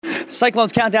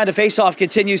Cyclones countdown to face-off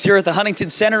continues here at the Huntington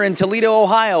Center in Toledo,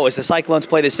 Ohio, as the Cyclones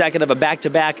play the second of a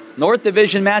back-to-back North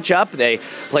Division matchup. They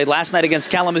played last night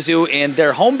against Kalamazoo in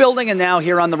their home building, and now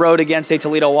here on the road against a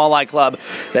Toledo Walleye club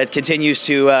that continues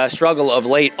to struggle of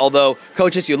late. Although,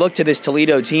 coaches, you look to this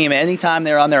Toledo team, anytime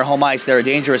they're on their home ice, they're a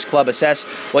dangerous club. Assess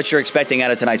what you're expecting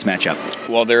out of tonight's matchup.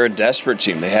 Well, they're a desperate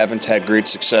team. They haven't had great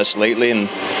success lately, and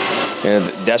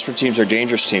desperate teams are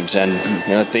dangerous teams. And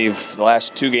the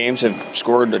last two games have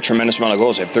scored a tremendous amount of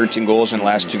goals. They have 13 goals in the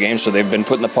last two games, so they've been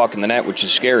putting the puck in the net, which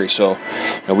is scary. So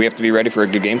we have to be ready for a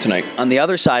good game tonight. On the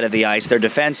other side of the ice, their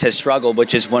defense has struggled,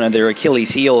 which is one of their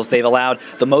Achilles' heels. They've allowed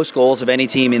the most goals of any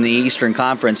team in the Eastern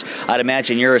Conference. I'd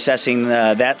imagine you're assessing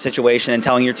that situation and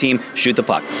telling your team, shoot the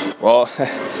puck. Well,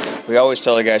 we always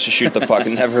tell the guys to shoot the puck,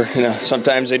 and never,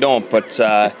 sometimes they don't. But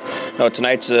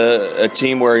tonight's a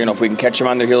team where, if we can catch them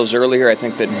on their heels earlier, I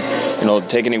think that,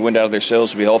 take any wind out of their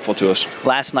sails will be helpful to us.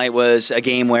 Last night was a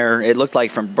game where it looked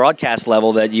like from broadcast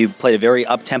level that you played a very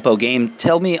up-tempo game.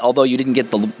 Tell me, although you didn't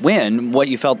get the win, what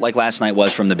you felt like last night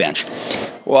was from the bench.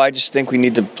 Well, I just think we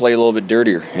need to play a little bit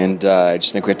dirtier, and I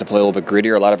just think we have to play a little bit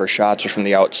grittier. A lot of our shots are from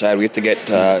the outside. We have to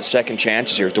get second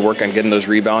chances here. We have to work on getting those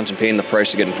rebounds and paying the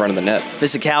price to get in front of the net.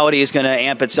 Physicality is going to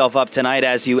amp itself up tonight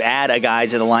as you add a guy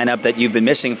to the lineup that you've been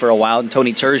missing for a while,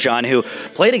 Tony Turgeon, who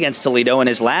played against Toledo in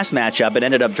his last matchup and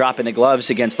ended up dropping the gloves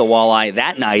against the Walleye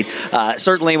that night.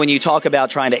 Certainly when you talk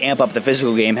about trying to amp up the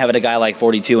physical game, having a guy like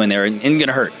 42 in there isn't going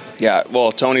to hurt. Yeah,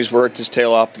 well, Tony's worked his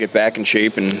tail off to get back in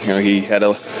shape, and he had a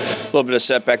little bit of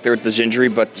setback there with his injury,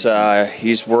 but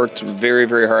he's worked very,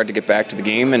 very hard to get back to the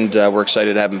game, and we're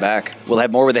excited to have him back. We'll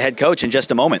have more with the head coach in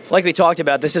just a moment. Like we talked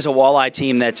about, this is a Walleye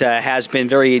team that has been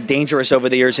very dangerous over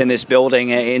the years in this building.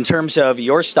 In terms of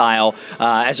your style,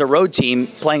 as a road team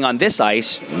playing on this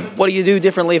ice, what do you do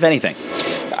differently, if anything?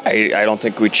 I don't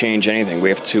think we change anything. We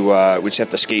have to. We just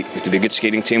have to skate. We have to be a good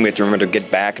skating team. We have to remember to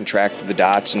get back and track the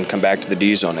dots and come back to the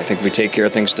D zone. I think if we take care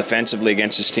of things defensively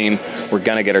against this team, we're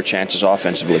going to get our chances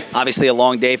offensively. Obviously a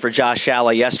long day for Josh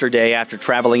Shalla yesterday after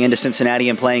traveling into Cincinnati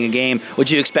and playing a game. Would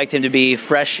you expect him to be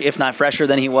fresh, if not fresher,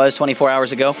 than he was 24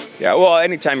 hours ago? Yeah, well,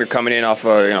 anytime you're coming in off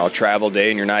a travel day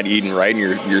and you're not eating right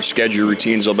and your schedule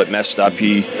routine's a little bit messed up,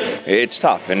 it's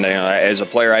tough. And as a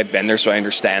player, I've been there, so I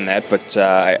understand that. But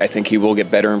I think he will get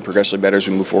better and progressively better as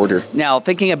we move forward here. Now,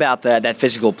 thinking about that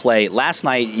physical play, last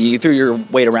night you threw your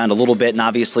weight around a little bit and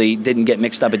obviously didn't get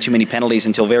mixed up in too many penalties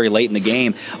until very late in the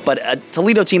game. But a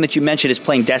Toledo team that you mentioned is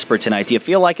playing desperate tonight. Do you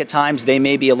feel like at times they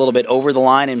may be a little bit over the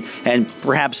line and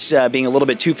perhaps being a little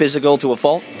bit too physical to a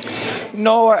fault?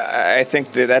 No, I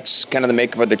think that's kind of the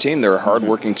makeup of their team. They're a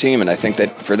hard-working team, and I think that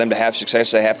for them to have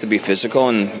success, they have to be physical,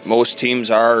 and most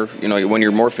teams are, when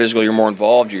you're more physical, you're more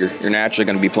involved, you're naturally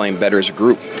going to be playing better as a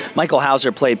group. Michael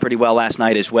Hauser played pretty well last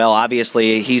night as well.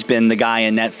 Obviously, he's been the guy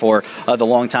in net for the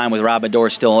long time with Rob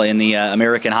Bador still in the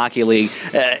American Hockey League.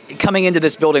 Coming into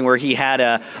this building where he had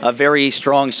a very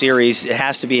strong series, it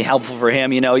has to be helpful for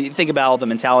him. You think about all the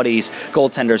mentalities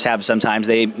goaltenders have sometimes.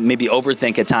 They maybe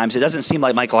overthink at times. It doesn't seem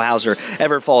like Michael Hauser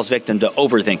ever falls victim to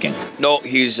overthinking. No,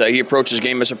 he approaches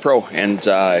game as a pro, and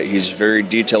he's very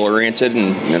detail-oriented,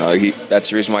 and that's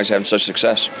the reason why he's having such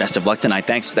success. Best of luck tonight.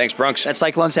 Thanks. Thanks, Brunks. That's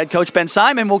Cyclones head coach Ben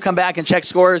Simon. We'll come back and check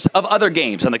scores of other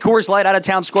games on the Coors Light Out of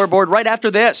Town scoreboard right after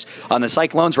this on the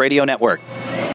Cyclones Radio Network.